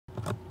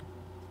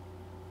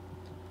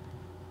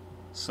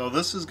So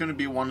this is going to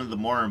be one of the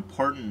more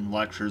important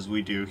lectures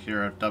we do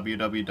here at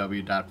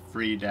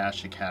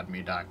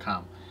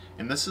www.free-academy.com.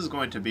 And this is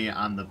going to be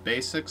on the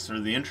basics or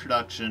the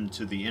introduction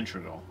to the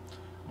integral.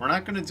 We're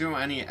not going to do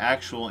any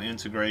actual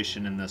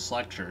integration in this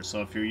lecture,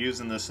 so if you're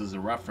using this as a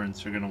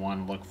reference, you're going to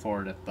want to look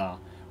forward at the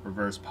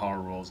reverse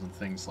power rules and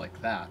things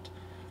like that.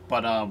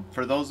 But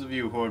for those of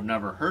you who have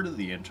never heard of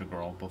the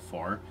integral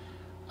before,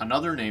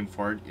 another name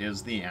for it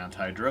is the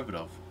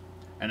antiderivative.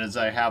 And as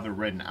I have it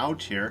written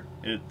out here,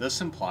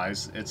 this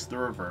implies it's the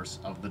reverse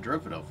of the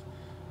derivative.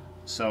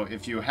 So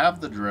if you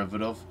have the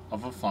derivative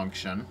of a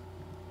function,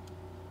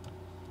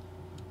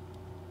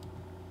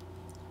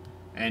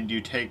 and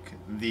you take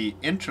the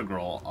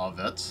integral of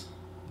it,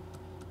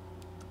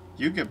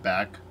 you get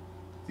back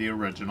the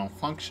original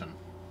function.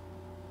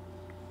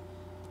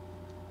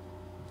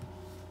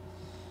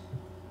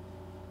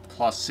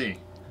 Plus c.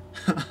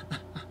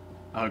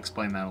 I'll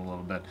explain that a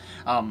little bit.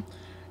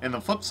 And the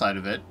flip side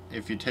of it,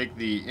 if you take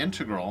the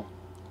integral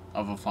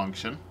of a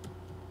function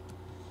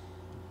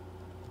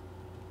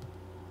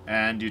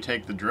and you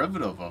take the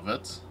derivative of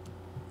it,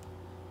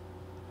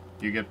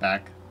 you get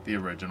back the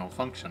original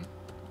function.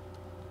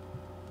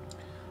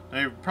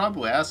 Now you're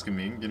probably asking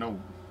me,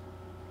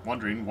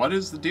 wondering, what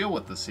is the deal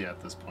with the c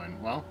at this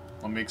point? Well,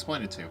 let me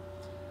explain it to you.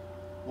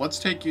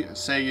 Let's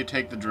say you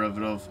take the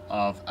derivative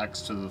of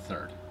x to the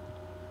third.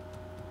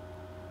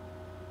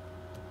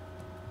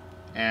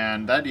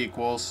 And that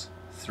equals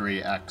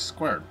 3x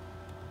squared.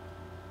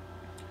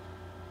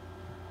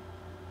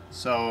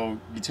 So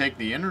you take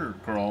the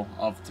integral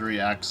of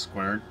 3x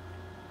squared,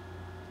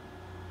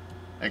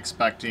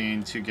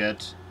 expecting to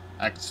get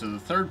x to the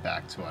third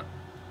back to it.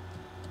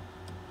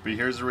 But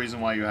here's the reason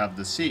why you have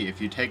the c.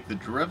 If you take the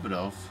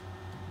derivative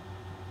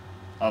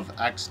of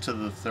x to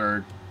the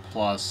third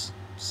plus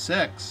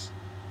 6,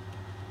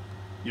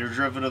 your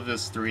derivative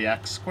is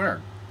 3x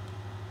squared.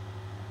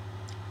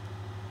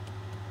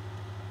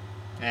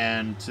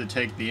 And to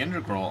take the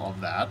integral of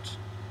that,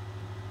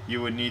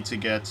 you would need to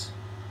get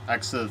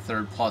x to the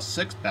third plus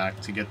 6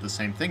 back to get the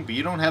same thing, but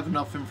you don't have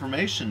enough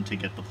information to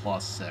get the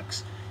plus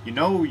 6. You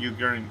know you're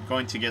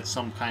going to get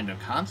some kind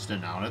of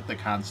constant out of it. The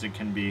constant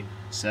can be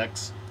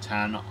 6,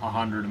 10,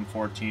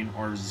 114,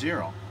 or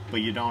 0,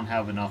 but you don't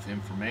have enough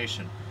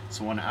information.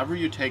 So whenever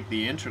you take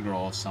the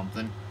integral of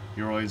something,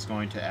 you're always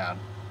going to add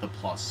the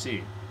plus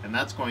c, and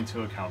that's going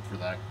to account for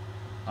that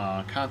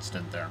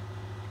constant there.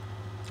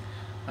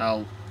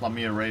 Now, let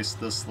me erase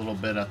this little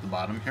bit at the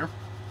bottom here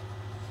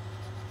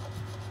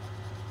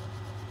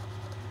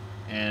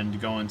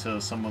and go into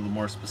some of the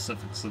more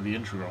specifics of the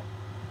integral.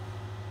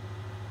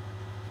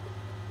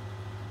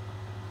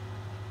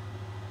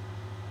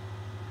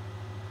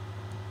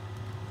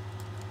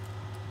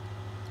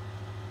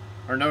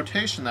 Our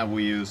notation that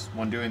we used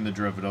when doing the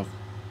derivative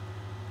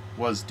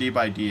was d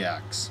by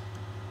dx.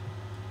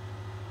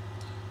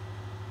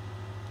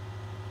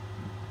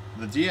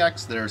 The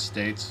dx there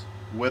states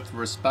with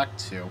respect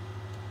to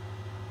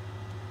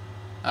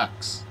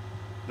x.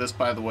 This,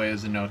 by the way,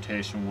 is a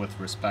notation with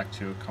respect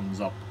to. It comes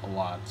up a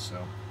lot,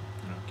 so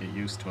get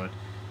used to it.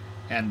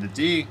 And the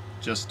d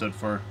just stood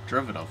for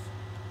derivative.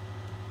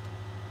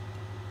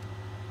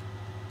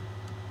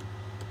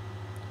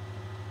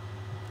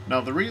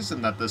 Now the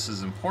reason that this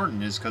is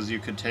important is because you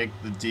could take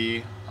the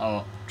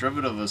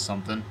derivative of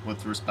something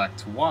with respect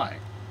to y.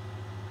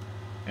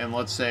 And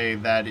let's say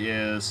that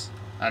is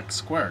x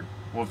squared.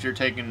 Well, if you're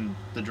taking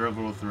the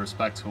derivative with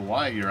respect to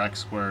y, your x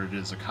squared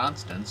is a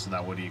constant, so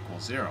that would equal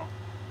 0.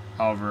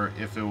 However,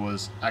 if it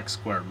was x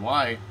squared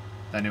y,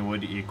 then it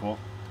would equal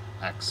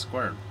x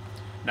squared.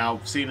 Now,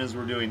 seeing as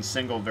we're doing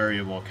single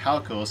variable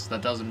calculus,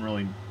 that doesn't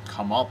really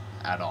come up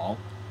at all.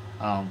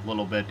 A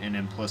little bit in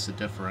implicit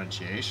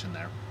differentiation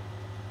there.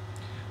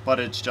 But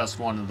it's just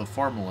one of the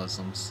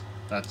formalisms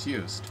that's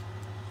used.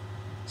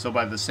 So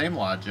by the same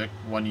logic,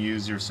 when you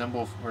use your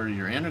symbol for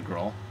your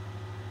integral,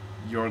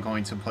 you're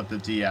going to put the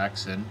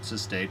dx in to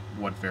state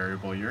what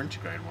variable you're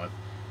integrating with.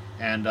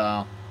 And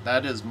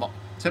that is,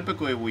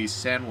 typically we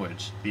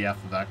sandwich the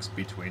f of x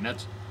between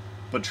it,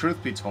 but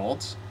truth be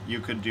told,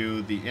 you could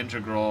do the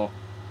integral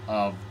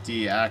of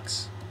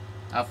dx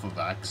f of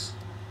x,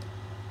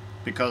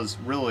 because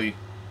really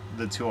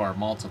the two are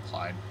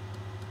multiplied.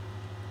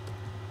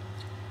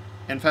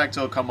 In fact,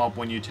 it'll come up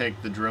when you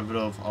take the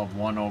derivative of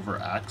 1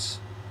 over x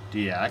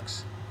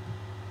dx.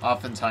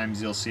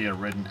 Oftentimes you'll see it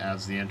written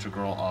as the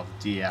integral of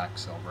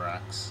dx over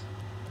x.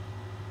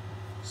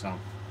 So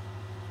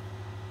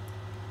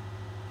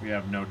we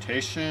have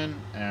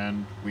notation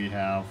and we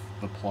have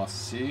the plus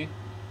c.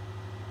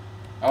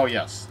 Oh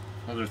yes,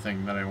 another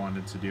thing that I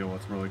wanted to deal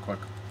with really quick.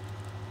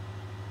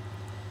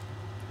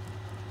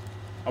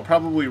 I'll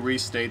probably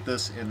restate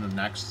this in the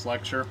next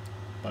lecture,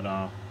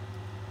 but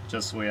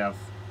just so we have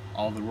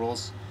all the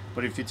rules.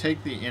 But if you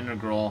take the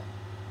integral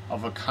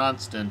of a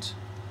constant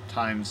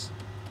times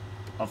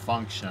a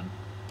function,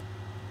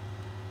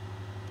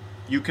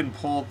 you can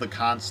pull the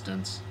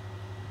constants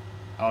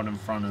out in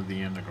front of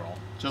the integral.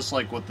 Just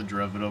like with the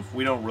derivative,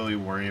 we don't really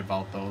worry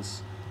about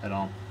those at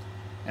all.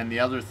 And the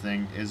other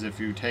thing is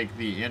if you take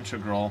the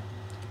integral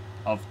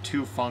of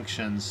two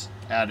functions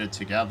added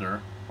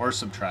together or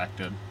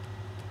subtracted,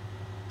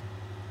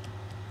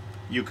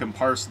 you can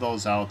parse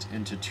those out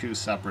into two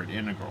separate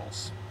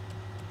integrals.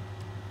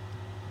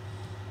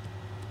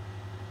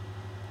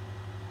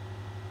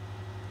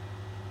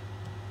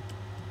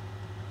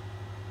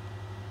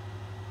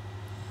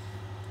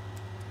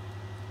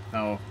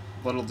 Now,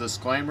 little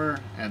disclaimer,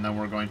 and then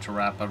we're going to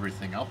wrap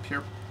everything up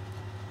here.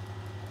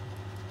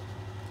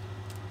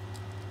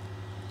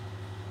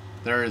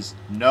 There is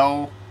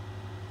no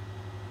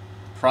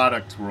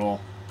product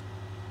rule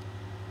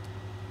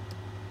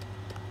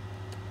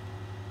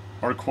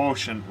or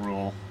quotient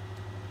rule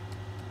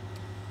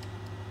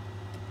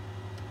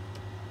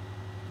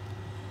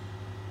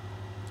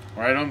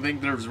or I don't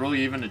think there's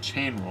really even a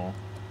chain rule.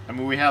 I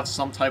mean, we have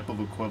some type of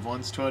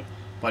equivalence to it,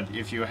 but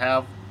if you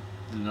have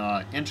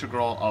the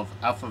integral of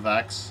f of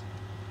x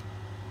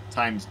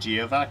times g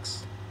of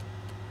x,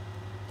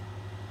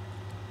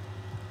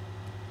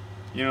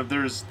 you know,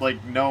 there's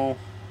like no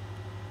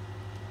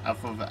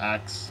f of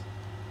x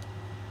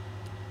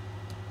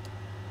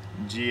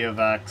g of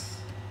x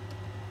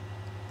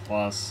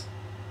plus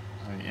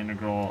the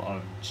integral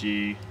of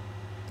g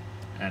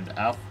and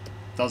f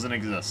doesn't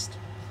exist.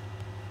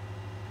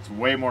 It's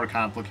way more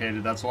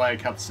complicated. That's why I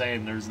kept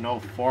saying there's no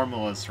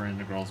formulas for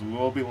integrals. We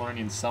will be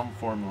learning some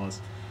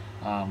formulas,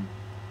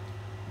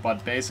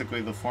 but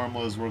basically the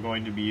formulas we're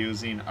going to be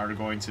using are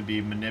going to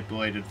be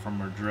manipulated from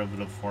our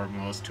derivative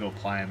formulas to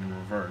apply them in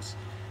reverse.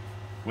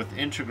 With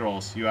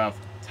integrals, you have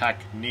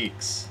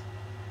techniques,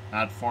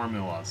 not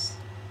formulas.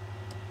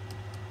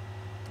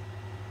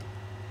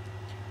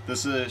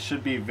 This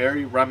should be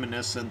very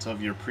reminiscent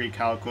of your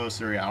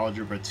pre-calculus or your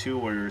algebra 2,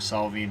 where you're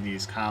solving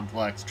these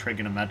complex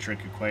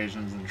trigonometric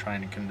equations and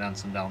trying to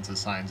condense them down to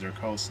sines or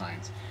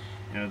cosines.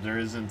 You know, there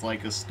isn't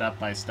like a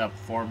step-by-step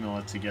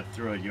formula to get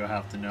through it. You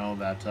have to know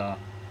that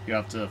you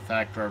have to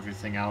factor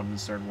everything out in a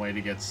certain way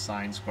to get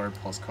sine squared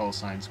plus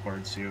cosine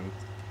squared to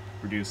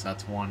reduce that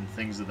to 1,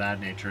 things of that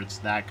nature. It's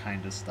that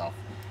kind of stuff.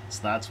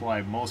 So that's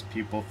why most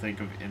people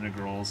think of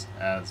integrals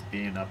as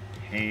being a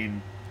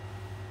pain.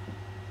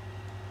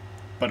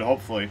 But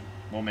hopefully,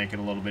 we'll make it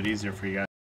a little bit easier for you guys.